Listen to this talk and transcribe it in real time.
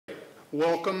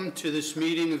Welcome to this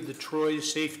meeting of the Troy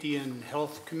Safety and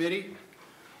Health Committee.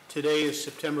 Today is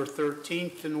September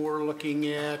 13th and we're looking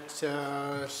at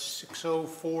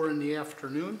 6:04 in the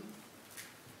afternoon.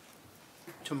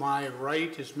 To my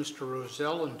right is Mr.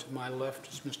 Roselle and to my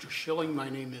left is Mr. Schilling. My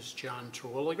name is John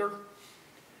Terwilliger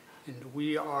and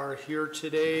we are here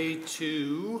today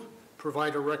to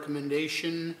provide a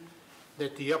recommendation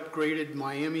that the upgraded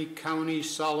Miami County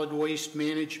Solid Waste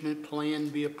Management Plan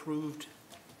be approved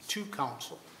to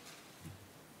council.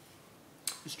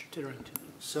 Mr. Titterington.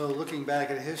 So looking back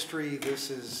at history, this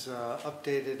is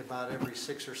updated about every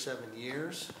 6 or 7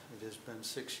 years. It has been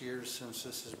 6 years since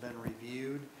this has been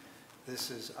reviewed.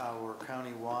 This is our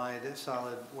county-wide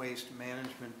solid waste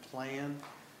management plan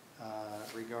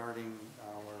regarding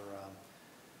our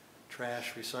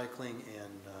trash recycling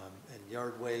and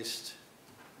yard waste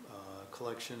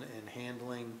collection and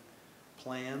handling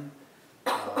plan.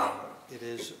 It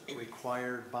is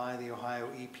required by the Ohio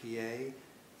EPA,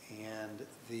 and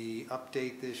the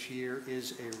update this year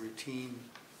is a routine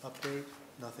update,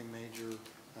 nothing major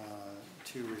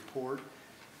to report.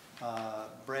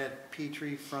 Brad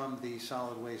Petrie from the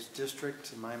Solid Waste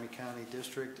District, Miami County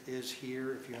District, is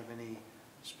here if you have any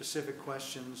specific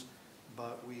questions,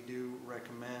 but we do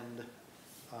recommend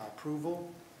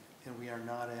approval, and we are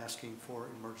not asking for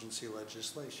emergency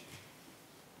legislation.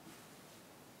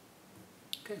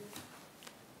 Okay.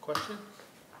 Question?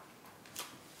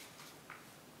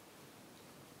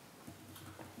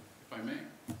 If I may.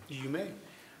 You may.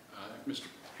 If Mr.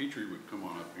 Petrie would come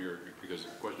on up here, because the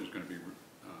question is going to be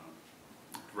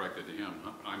directed to him.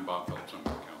 I'm Bob Phillips, I'm the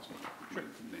councilman. Sure.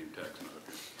 Name tags and other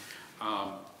things.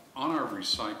 On our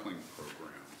recycling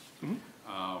program,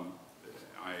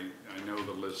 I know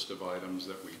the list of items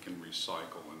that we can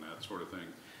recycle and that sort of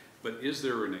thing, but is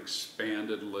there an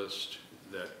expanded list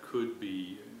that could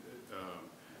be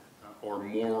or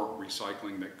more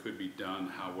recycling that could be done,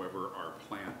 however our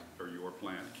plant or your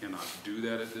plant cannot do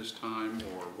that at this time,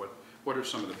 or what are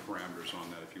some of the parameters on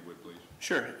that, if you would please?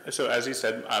 Sure. So as you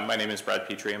said, my name is Brad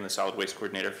Petrie. I'm the solid waste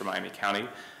coordinator for Miami County.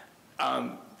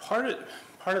 Part of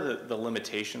the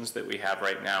limitations that we have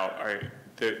right now are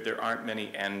there aren't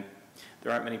many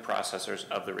processors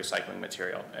of the recycling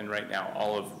material, and right now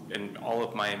all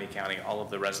of Miami County, all of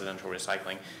the residential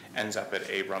recycling ends up at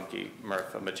a Rumpke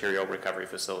MRF, a material recovery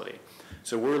facility.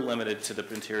 So we're limited to the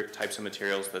types of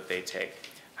materials that they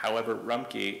take. However,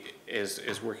 Rumpke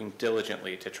is working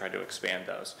diligently to try to expand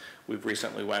those. We've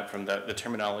recently went from the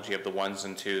terminology of the 1s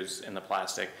and 2s in the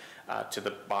plastic to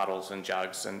the bottles and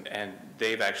jugs, and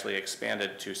they've actually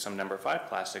expanded to some number 5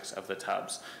 plastics of the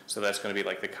tubs. So that's going to be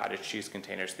like the cottage cheese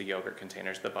containers, the yogurt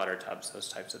containers, the butter tubs, those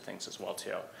types of things as well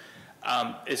too.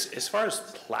 As far as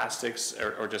plastics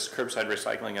or just curbside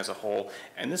recycling as a whole,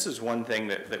 and this is one thing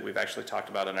that we've actually talked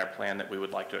about in our plan that we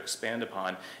would like to expand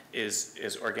upon, is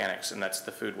organics, and that's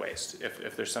the food waste.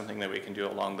 If there's something that we can do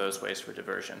along those ways for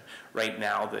diversion. Right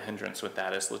now, the hindrance with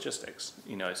that is logistics.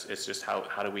 You know, it's just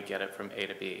how do we get it from A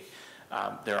to B?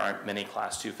 There aren't many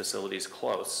Class 2 facilities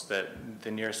close.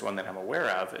 The nearest one that I'm aware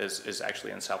of is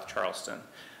actually in South Charleston.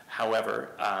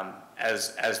 However,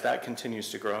 as that continues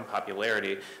to grow in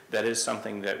popularity, that is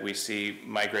something that we see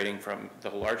migrating from the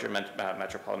larger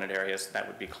metropolitan areas. That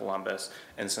would be Columbus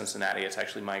and Cincinnati. It's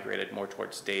actually migrated more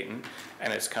towards Dayton,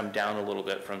 and it's come down a little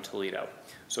bit from Toledo.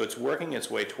 So it's working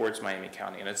its way towards Miami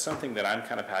County, and it's something that I'm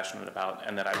kind of passionate about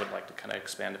and that I would like to kind of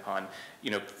expand upon,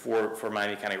 you know, for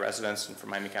Miami County residents and for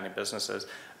Miami County businesses.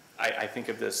 I think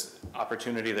of this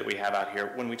opportunity that we have out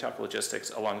here when we talk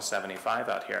logistics along 75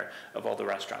 out here, of all the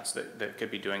restaurants that could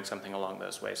be doing something along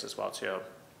those ways as well too.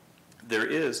 There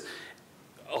is,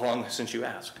 since you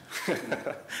asked,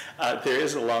 there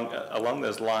is along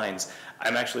those lines,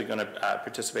 I'm actually going to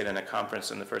participate in a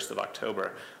conference in the 1st of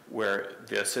October where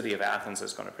the city of Athens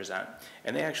is going to present.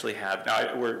 And they actually have,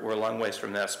 now we're a long ways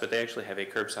from this, but they actually have a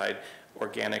curbside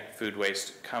organic food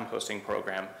waste composting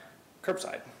program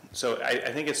curbside. So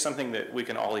I think it's something that we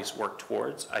can always work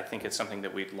towards. I think it's something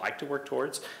that we'd like to work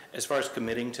towards. As far as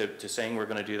committing to saying we're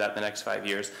going to do that in the next 5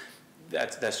 years,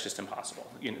 that's just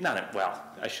impossible. You know, well,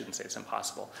 I shouldn't say it's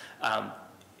impossible.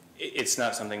 It's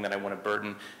not something that I want to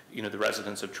burden, you know, the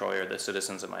residents of Troy or the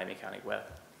citizens of Miami County with.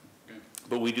 Okay.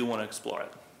 But we do want to explore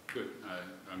it. Good.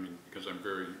 I mean, because I'm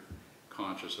very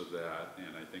conscious of that,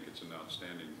 and I think it's an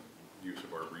outstanding use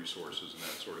of our resources and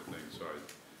that sort of thing. So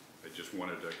I just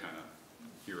wanted to kind of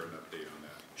hear an update on that.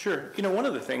 Sure. You know, one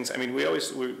of the things, I mean, we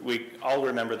all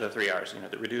remember the 3 R's, you know,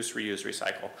 the reduce, reuse,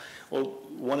 recycle. Well,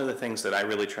 one of the things that I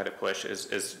really try to push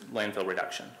is landfill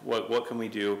reduction. What can we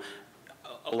do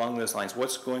along those lines?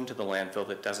 What's going to the landfill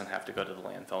that doesn't have to go to the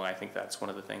landfill? And I think that's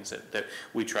one of the things that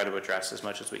we try to address as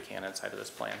much as we can inside of this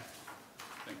plan.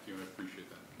 Thank you, I appreciate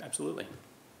that. Absolutely.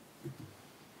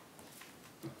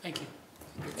 Thank you.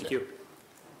 Thank you.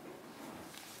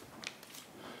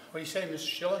 What do you say, Mr.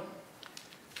 Schilling?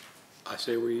 I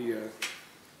say we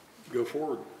go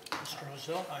forward. Mr.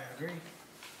 Rozell? I agree.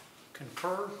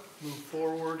 Concur, move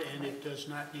forward, and it does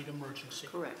not need emergency.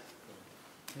 Correct.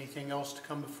 Anything else to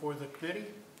come before the committee?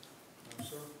 No,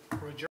 sir. We're adjourned.